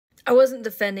I wasn't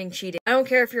defending cheating. I don't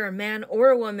care if you're a man or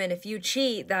a woman, if you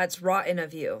cheat, that's rotten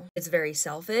of you. It's very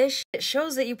selfish. It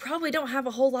shows that you probably don't have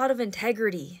a whole lot of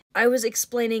integrity. I was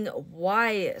explaining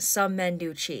why some men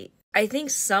do cheat. I think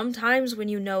sometimes when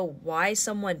you know why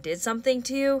someone did something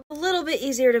to you, a little bit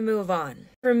easier to move on.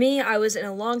 For me, I was in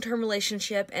a long-term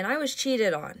relationship and I was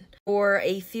cheated on for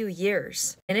a few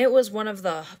years. And it was one of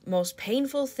the most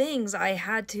painful things I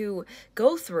had to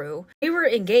go through. We were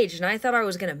engaged and I thought I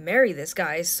was going to marry this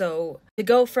guy. So to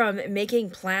go from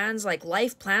making plans, like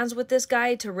life plans with this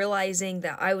guy, to realizing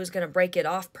that I was going to break it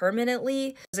off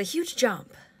permanently was a huge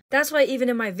jump. That's why even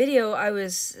in my video, I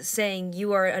was saying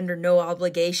you are under no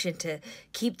obligation to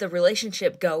keep the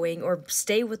relationship going or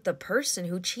stay with the person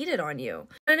who cheated on you.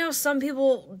 I know some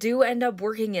people do end up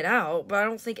working it out, but I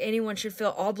don't think anyone should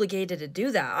feel obligated to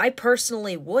do that. I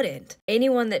personally wouldn't.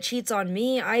 Anyone that cheats on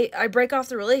me, I break off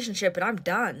the relationship and I'm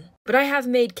done. But I have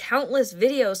made countless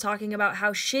videos talking about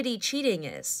how shitty cheating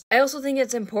is. I also think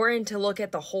it's important to look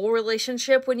at the whole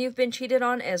relationship when you've been cheated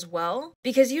on as well.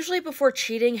 Because usually before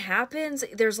cheating happens,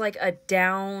 there's like a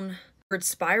downward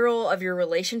spiral of your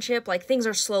relationship. Like things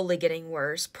are slowly getting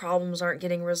worse. Problems aren't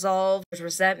getting resolved. There's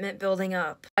resentment building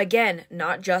up. Again,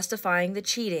 not justifying the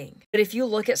cheating. But if you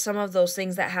look at some of those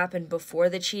things that happened before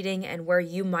the cheating and where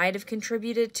you might have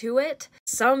contributed to it,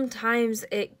 sometimes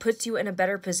it puts you in a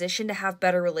better position to have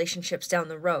better relationships down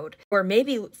the road. Or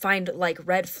maybe find like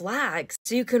red flags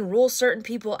so you can rule certain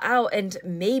people out and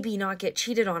maybe not get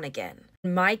cheated on again.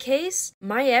 In my case,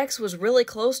 my ex was really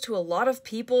close to a lot of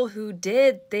people who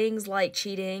did things like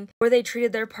cheating or they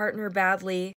treated their partner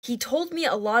badly. He told me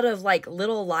a lot of like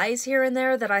little lies here and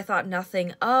there that I thought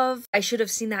nothing of. I should have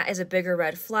seen that as a bigger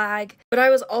red flag. But I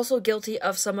was also guilty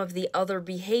of some of the other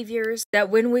behaviors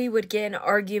that when we would get in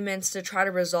arguments to try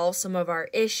to resolve some of our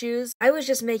issues, I was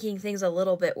just making things a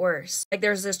little bit worse. Like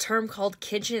there's this term called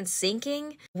kitchen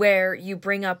sinking where you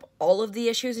bring up all of the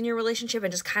issues in your relationship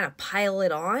and just kind of pile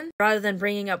it on rather than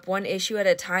bringing up one issue at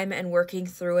a time and working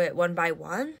through it one by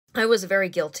one. I was very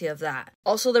guilty of that.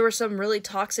 Also, there were some really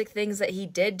toxic things that he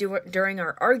did during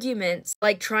our arguments,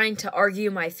 like trying to argue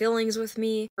my feelings with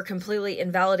me or completely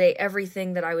invalidate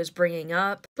everything that I was bringing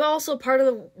up. But also part of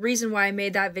the reason why I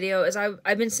made that video is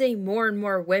I've been seeing more and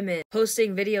more women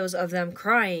posting videos of them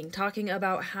crying, talking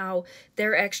about how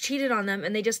their ex cheated on them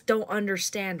and they just don't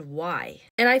understand why.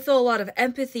 And I feel a lot of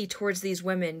empathy towards these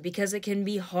women because it can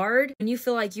be hard when you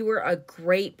feel like you were a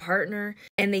great partner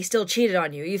and they still cheated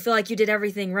on you. You feel like you did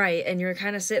everything right and you're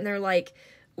kind of sitting there like,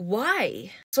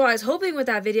 why? So I was hoping with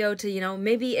that video to,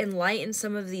 maybe enlighten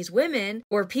some of these women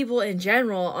or people in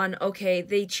general on, okay,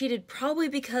 they cheated probably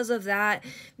because of that.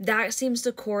 That seems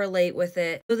to correlate with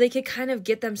it. So they could kind of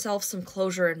get themselves some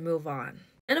closure and move on.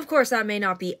 And of course, that may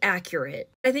not be accurate.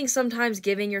 I think sometimes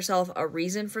giving yourself a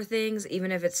reason for things,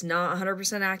 even if it's not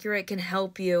 100% accurate, can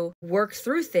help you work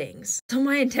through things. So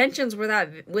my intentions with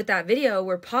that video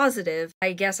were positive.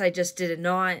 I guess I just did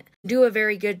not do a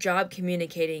very good job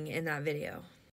communicating in that video.